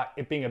perfect about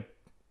it being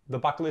the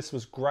bucket list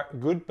was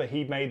good, but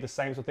he made the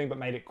same sort of thing, but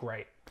made it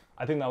great.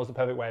 I think that was the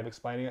perfect way of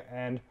explaining it.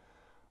 And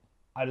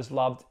I just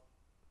loved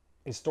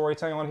his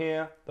storytelling on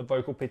here, the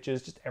vocal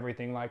pitches, just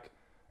everything.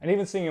 And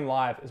even seeing him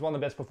live is one of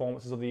the best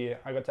performances of the year.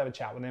 I got to have a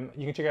chat with him.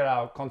 You can check out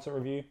our concert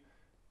review.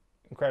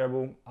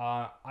 Incredible.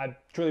 I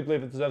truly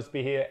believe it deserves to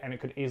be here, and it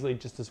could easily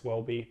just as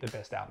well be the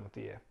best album of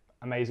the year.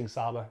 Amazing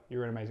Saba.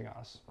 You're an amazing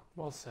artist.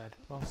 Well said.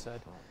 Well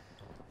said.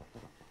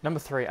 Number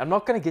three. I'm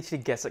not going to get you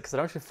to guess it because I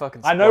don't want you to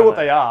fucking spoil I know what it.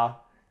 they are.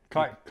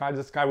 Can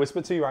I whisper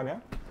it to you right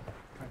now?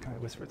 Can I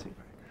whisper it to you?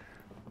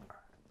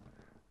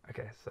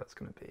 Okay, so that's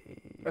going to be...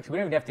 Actually, we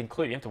don't even have to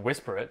include it. You have to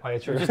whisper it. Oh, yeah,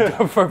 true. Just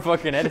go for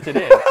fucking edit it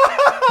in.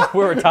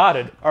 We're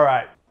retarded. All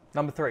right.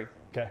 Number three.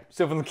 Okay.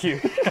 Sylvan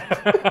LaCue.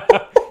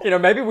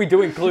 Maybe we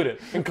do include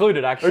it. Include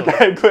it, actually.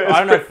 Okay, good. I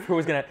don't know who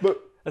was going to...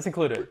 Let's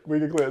include it. We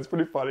can include it. It's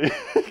pretty funny.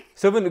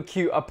 Sylvan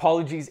LaCue,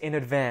 apologies in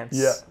advance.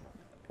 Yeah.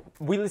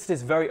 We listed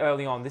this very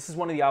early on. This is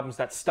one of the albums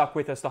that stuck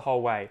with us the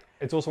whole way.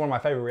 It's also one of my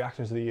favorite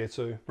reactions of the year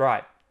too.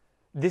 Right.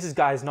 This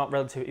guy is not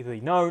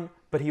relatively known,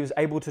 but he was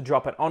able to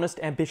drop an honest,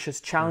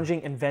 ambitious,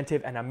 challenging,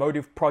 inventive, and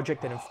emotive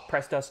project that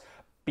impressed us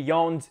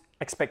beyond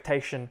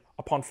expectation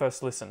upon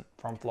first listen.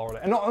 From Florida.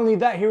 And not only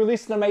that, he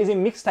released an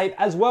amazing mixtape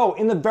as well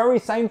in the very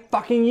same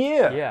fucking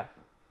year. Yeah.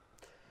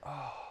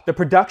 The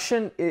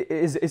production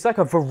is like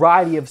a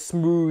variety of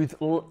smooth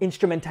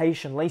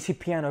instrumentation, lacy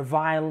piano,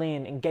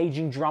 violin,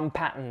 engaging drum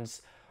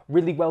patterns.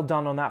 Really well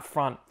done on that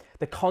front.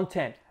 The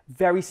content,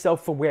 very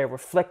self-aware,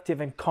 reflective,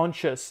 and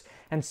conscious.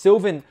 And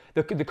Sylvan,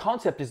 the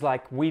concept is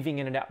like weaving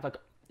in and out. Like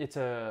it's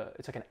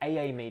like an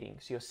AA meeting.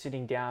 So you're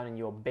sitting down and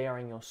you're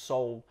bearing your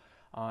soul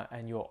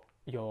and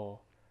your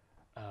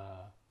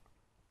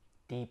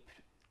deep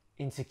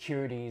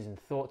insecurities and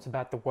thoughts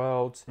about the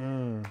world.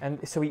 And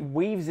so he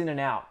weaves in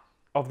and out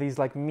of these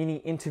like mini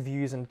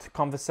interviews and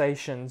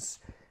conversations.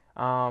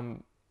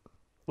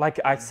 Like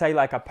I'd say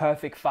like a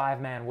perfect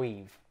 5-man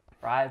weave.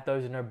 Right?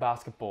 Those who know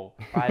basketball,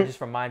 right? It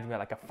just reminds me of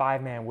like a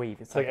 5-man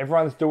weave. It's like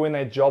everyone's doing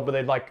their job, but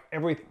they're like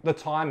the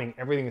timing,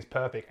 everything is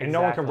perfect. And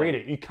no one can read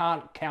it. You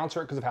can't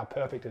counter it because of how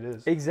perfect it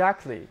is.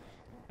 Exactly.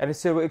 And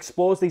so it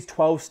explores these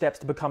 12 steps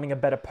to becoming a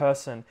better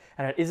person.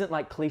 And it isn't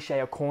like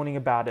cliche or corny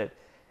about it.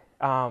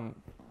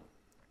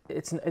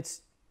 It's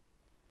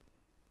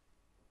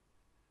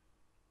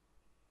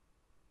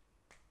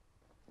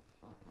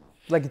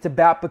like it's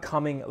about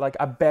becoming like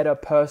a better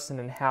person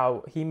and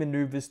how he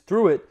maneuvers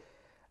through it.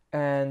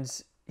 And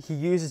he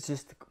uses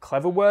just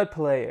clever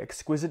wordplay,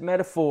 exquisite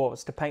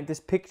metaphors to paint this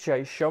picture.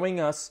 He's showing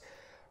us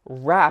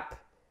rap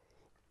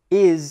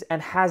is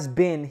and has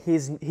been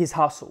his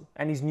hustle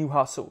and his new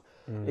hustle.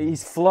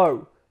 His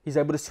flow. He's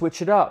able to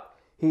switch it up.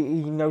 He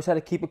knows how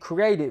to keep it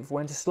creative,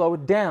 when to slow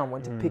it down,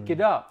 when to pick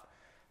it up.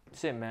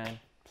 That's it, man.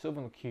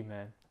 Sylvan LaCue,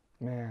 man.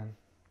 Man.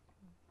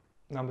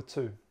 Number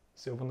two,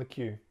 Sylvan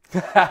LaCue.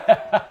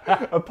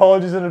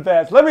 Apologies in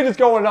advance. Let me just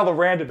go on another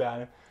rant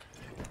about it.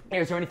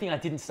 Is there anything I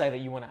didn't say that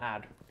you want to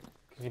add?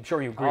 Because I'm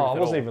sure you agree with it I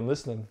wasn't all. even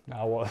listening. No,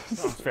 I was.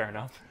 Oh, fair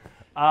enough.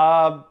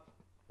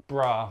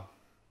 Bruh.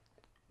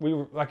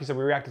 Like you said,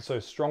 we reacted so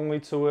strongly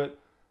to it.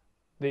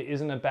 There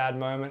isn't a bad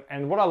moment.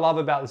 And what I love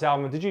about this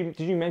album, did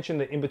you mention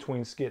the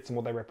in-between skits and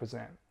what they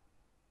represent?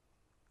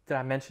 Did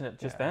I mention it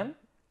just then?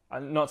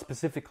 Not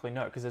specifically,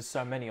 no, because there's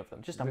so many of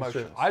them. Just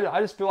emotions.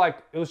 I just feel like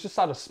it was just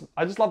I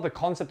just love the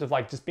concept of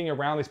like just being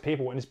around these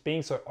people and just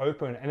being so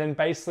open. And then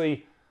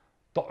basically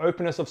the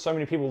openness of so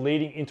many people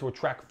leading into a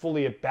track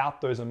fully about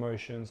those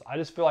emotions. I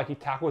just feel like he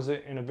tackles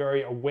it in a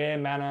very aware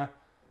manner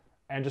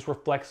and just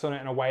reflects on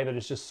it in a way that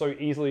is just so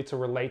easily to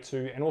relate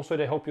to and also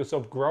to help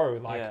yourself grow.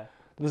 Like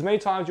there's many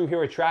times you'll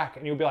hear a track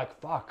and you'll be like,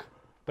 fuck.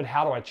 But but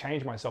how do I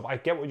change myself? I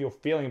get what you're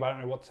feeling, but I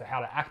don't know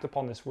how to act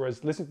upon this.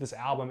 Whereas listening to this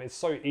album, it's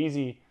so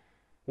easy,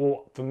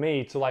 well, for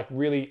me to like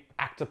really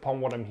act upon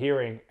what I'm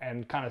hearing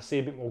and kind of see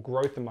a bit more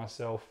growth in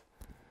myself,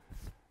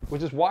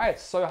 which is why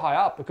it's so high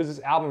up, because this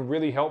album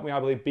really helped me,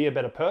 I believe, be a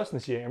better person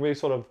this year and really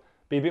sort of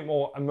be a bit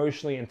more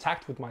emotionally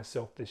intact with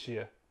myself this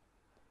year.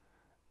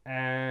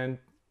 And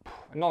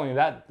not only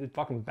that, it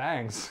fucking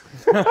bangs.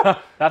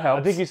 That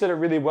helps. I think you said it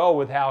really well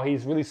with how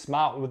he's really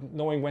smart with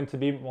knowing when to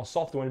be a bit more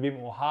softer, when to be a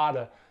bit more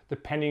harder,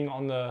 depending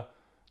on the,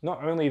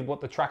 not only what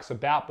the track's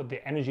about, but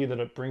the energy that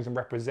it brings and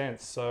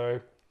represents.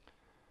 So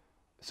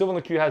Sylvan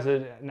LaCue has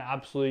an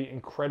absolutely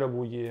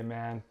incredible year,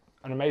 man.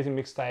 An amazing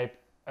mixtape,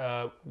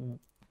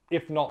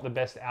 if not the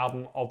best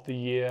album of the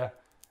year,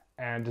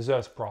 and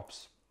deserves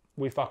props.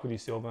 We fuck with you,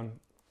 Sylvan.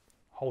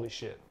 Holy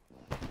shit.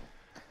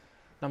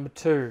 Number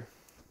 2.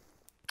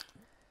 A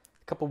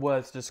couple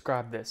words to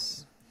describe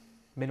this.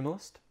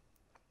 Minimalist.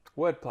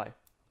 Wordplay.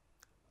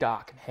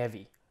 Dark and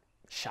heavy.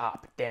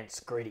 Sharp, dense,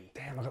 gritty.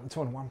 Damn, I got the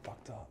 2-in-1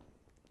 fucked up.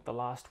 The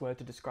last word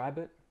to describe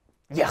it?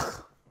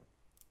 Yuck.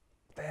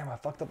 Damn, I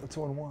fucked up the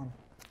 2-in-1.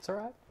 It's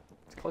alright.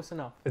 It's close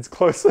enough. It's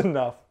close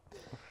enough.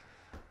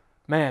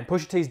 Man,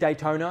 Pusha T's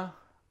Daytona.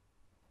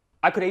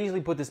 I could easily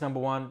put this number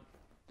 1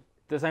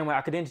 the same way.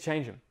 I could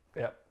interchange them.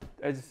 Yeah.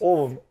 It's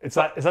All of them. It's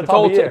that it's time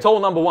of year. It's all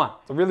number 1.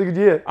 It's a really good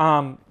year.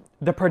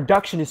 The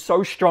production is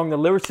so strong. The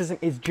lyricism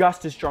is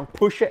just as strong.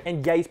 Pusha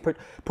and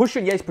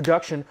Ye's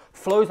production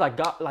flows like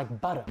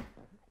butter.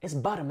 It's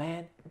butter,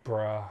 man.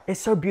 Bruh. It's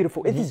so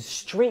beautiful. It is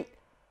street,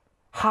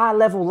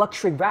 high-level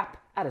luxury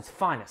rap at its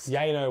finest.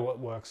 Yeah, you know what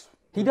works.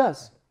 He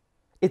does.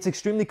 It's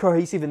extremely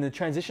cohesive and the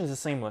transitions are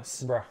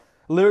seamless. Bruh.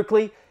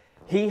 Lyrically,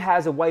 he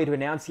has a way to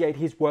enunciate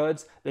his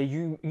words that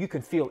you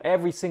can feel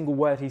every single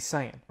word he's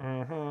saying.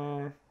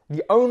 Mm-hmm.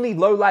 The only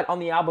low light on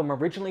the album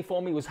originally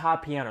for me was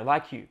Hard Piano,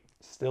 LaCue.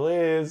 Still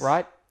is.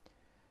 Right?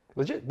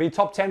 Legit. Be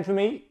top 10 for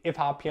me if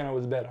Hard Piano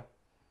was better.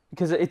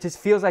 Because it just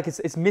feels like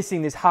it's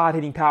missing this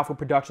hard-hitting, powerful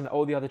production that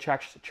all the other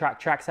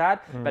tracks had.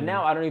 But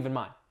now I don't even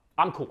mind.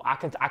 I'm cool. I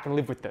can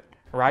live with it,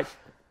 right?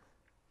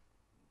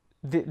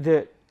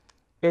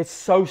 It's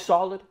so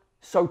solid,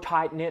 so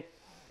tight-knit.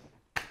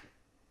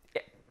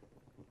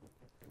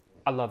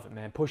 I love it,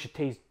 man. Pusha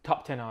T's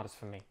top 10 artist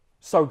for me.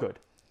 So good.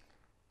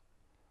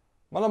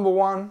 My number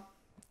 1,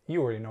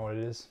 you already know what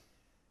it is.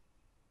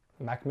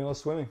 Mac Miller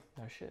Swimming.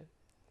 No shit.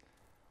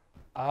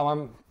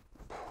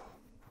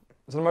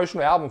 It's an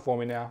emotional album for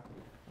me now.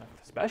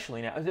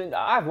 Especially now.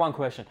 I have one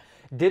question.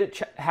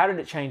 How did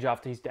it change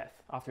after his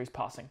death, after his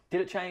passing?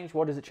 Did it change?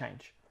 What does it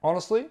change?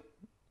 Honestly,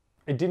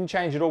 it didn't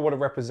change at all what it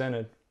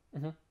represented.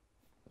 Mm-hmm.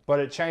 But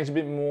it changed a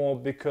bit more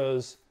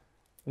because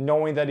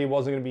knowing that he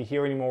wasn't going to be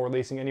here anymore,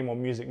 releasing any more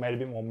music, made it a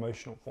bit more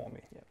emotional for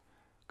me.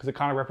 Because it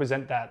kind of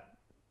represent that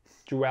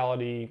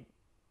duality,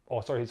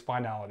 his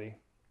finality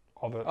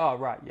of it. Oh,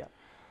 right, yeah.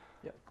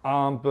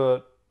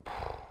 But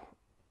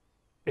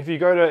if you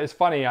go to, it's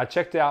funny, I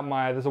checked out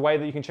there's a way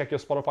that you can check your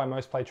Spotify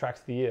most played tracks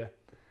of the year.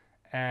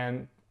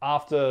 And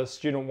after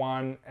Student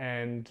One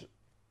and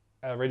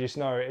Reggie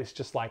Snow, it's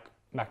just like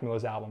Mac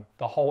Miller's album.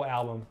 The whole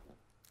album.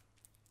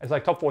 It's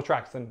like top 4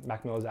 tracks in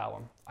Mac Miller's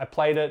album. I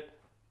played it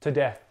to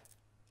death.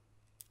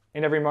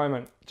 In every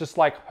moment. Just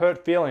like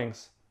Hurt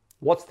Feelings,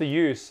 What's the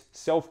Use,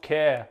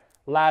 Self-Care,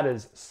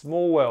 Ladders,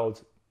 Small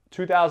World,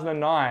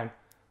 2009.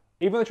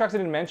 Even the tracks I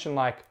didn't mention,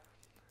 like,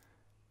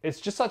 it's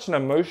just such an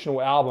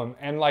emotional album.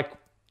 And like,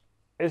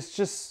 it's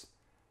just,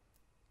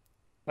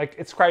 like,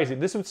 it's crazy.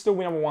 This would still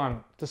be number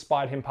 1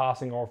 despite him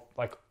passing, or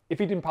like, if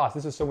he didn't pass,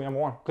 this would still be number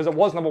 1. Because it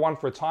was number 1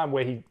 for a time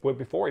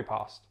before he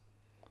passed.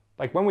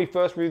 Like, when we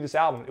first reviewed this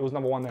album, it was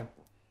number 1 then.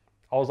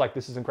 I was like,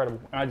 this is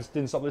incredible. And I just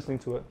didn't stop listening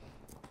to it.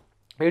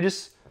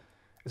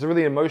 It's a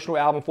really emotional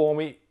album for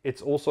me.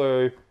 It's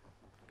also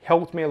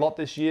helped me a lot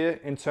this year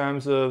in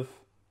terms of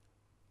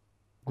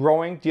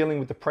growing, dealing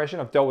with depression.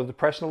 I've dealt with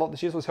depression a lot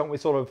this year, so it's helped me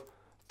sort of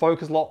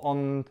focus a lot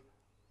on,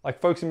 like,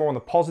 focusing more on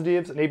the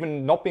positives, and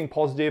even not being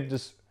positive,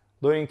 just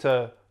learning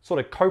to sort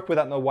of cope with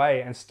that in a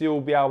way and still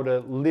be able to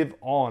live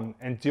on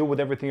and deal with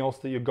everything else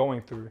that you're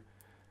going through.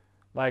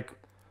 Like,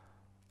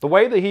 the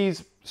way that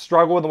he's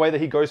struggled and the way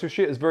that he goes through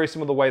shit is very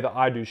similar to the way that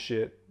I do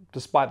shit,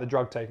 despite the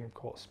drug taking, of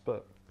course.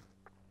 But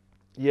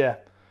yeah,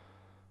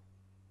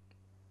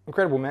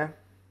 incredible, man.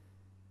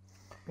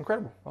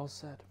 Incredible. Well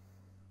said.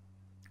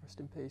 Rest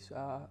in peace.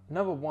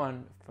 Number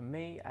 1 for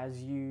me,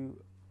 as you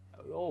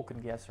all can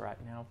guess right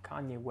now,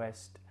 Kanye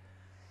West,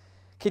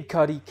 Kid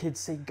Cudi, Kid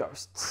See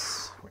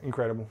Ghosts.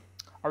 Incredible.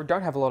 I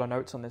don't have a lot of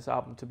notes on this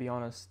album, to be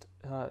honest.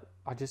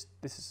 This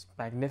is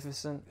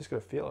magnificent. Just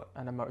gotta feel it.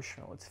 And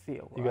emotional. It's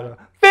feel. You right?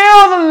 gotta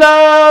feel the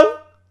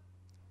love.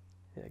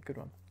 Yeah, good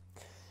one.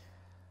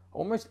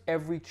 Almost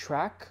every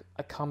track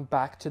I come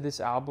back to this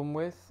album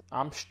with,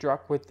 I'm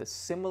struck with the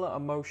similar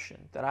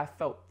emotion that I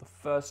felt the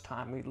first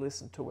time we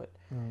listened to it.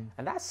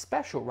 And that's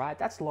special, right?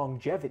 That's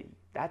longevity.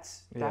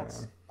 That's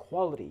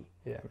quality.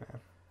 Yeah, man.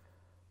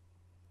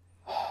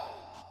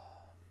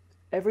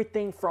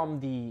 Everything from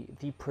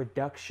the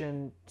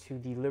production to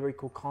the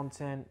lyrical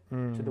content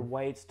to the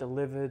way it's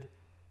delivered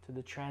to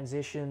the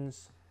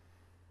transitions.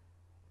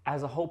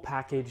 as a whole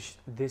package,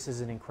 this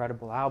is an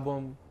incredible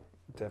album.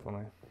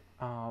 Definitely.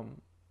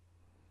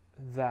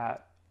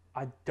 That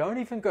I don't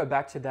even go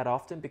back to that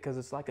often because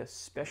it's like a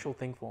special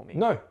thing for me.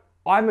 No,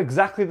 I'm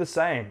exactly the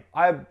same.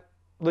 I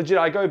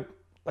go,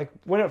 like,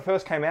 when it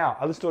first came out,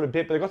 I listened to it a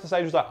bit, but I got to the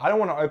stage, I was like, I don't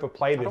want to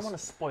overplay this. I don't want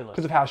to spoil it.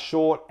 Because of how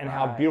short and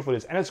how beautiful it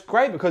is. And it's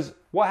great because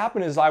what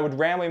happened is I would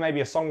maybe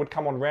a song would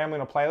come on randomly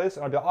on a playlist,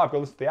 and I'd be like, oh, I've got to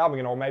listen to the album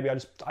again, or maybe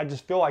I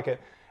just feel like it.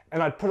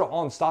 And I'd put it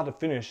on start to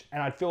finish,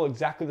 and I'd feel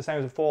exactly the same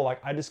as before.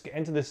 Like, I just get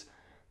into this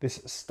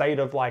state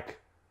of, like,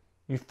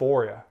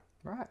 euphoria.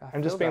 Right.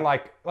 And just being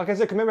like I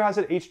said, remember how I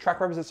said each track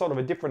represents sort of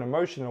a different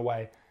emotion in a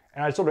way.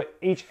 And I sort of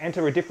each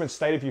enter a different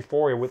state of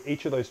euphoria with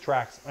each of those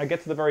tracks. And I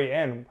get to the very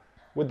end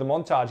with the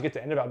montage, get to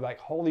the end of it, I'm like,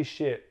 holy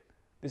shit,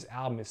 this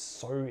album is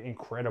so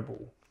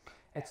incredible.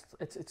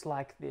 It's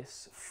like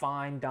this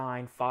fine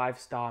dine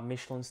 5-star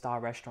Michelin star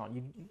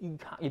restaurant.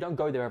 You don't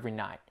go there every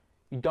night.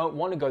 You don't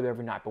want to go there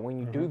every night, but when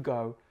you do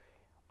go,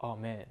 oh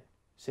man,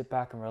 sit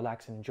back and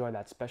relax and enjoy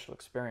that special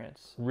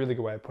experience. Really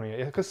good way of putting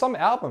it. Because some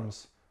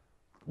albums,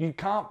 you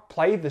can't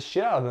play the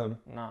shit out of them.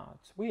 No,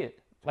 it's weird.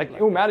 Like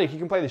Illmatic, you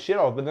can play the shit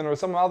out of, but then there are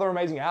some other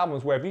amazing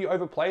albums where if you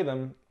overplay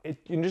them,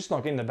 you're just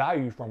not getting the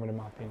value from it, in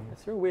my opinion.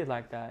 It's real weird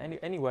like that.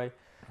 Anyway,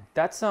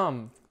 that's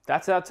our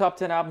top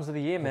 10 albums of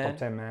the year, man. Top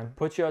 10, man.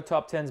 Put your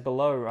top 10s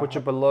below, right? Put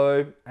your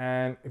below,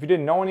 and if you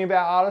didn't know any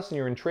about artists and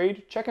you're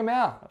intrigued, check them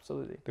out.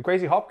 Absolutely. The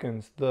Crazy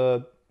Hopkins,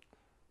 your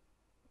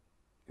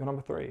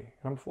number 3, your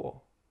number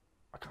 4.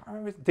 I can't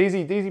remember.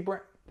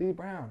 Deezie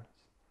Brown.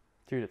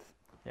 Judith.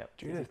 Yep.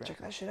 Judith, check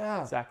that shit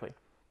out. Exactly.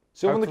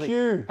 Sylvan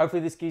LaCue.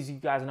 Hopefully this gives you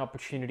guys an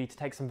opportunity to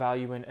take some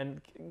value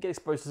and get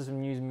exposed to some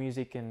new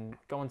music and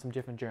go on some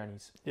different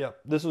journeys. Yeah,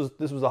 this was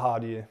a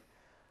hard year.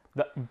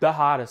 The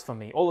hardest for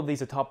me. All of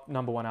these are top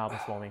number 1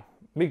 albums for me.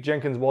 Mick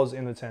Jenkins was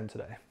in the 10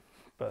 today.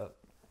 But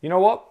you know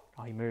what?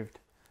 Oh, he moved.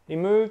 He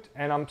moved,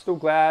 and I'm still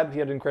glad he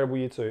had an incredible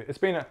year too. It's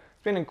been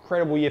an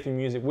incredible year for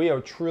music. We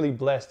are truly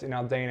blessed in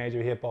our day and age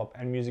of hip-hop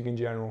and music in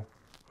general.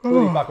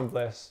 Really fucking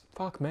blessed.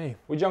 Fuck me.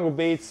 With Jungle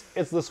Beats,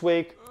 it's this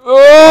week.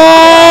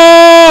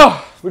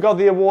 Oh! We got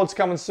the awards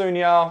coming soon,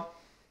 y'all.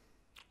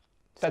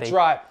 That's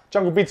right.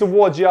 Jungle Beats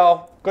Awards,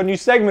 y'all. Got a new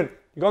segment.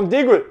 You're gonna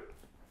dig it.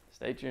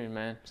 Stay tuned,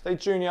 man. Stay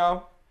tuned,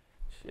 y'all.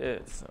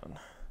 Shit, son.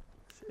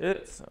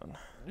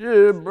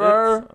 Yeah, bro.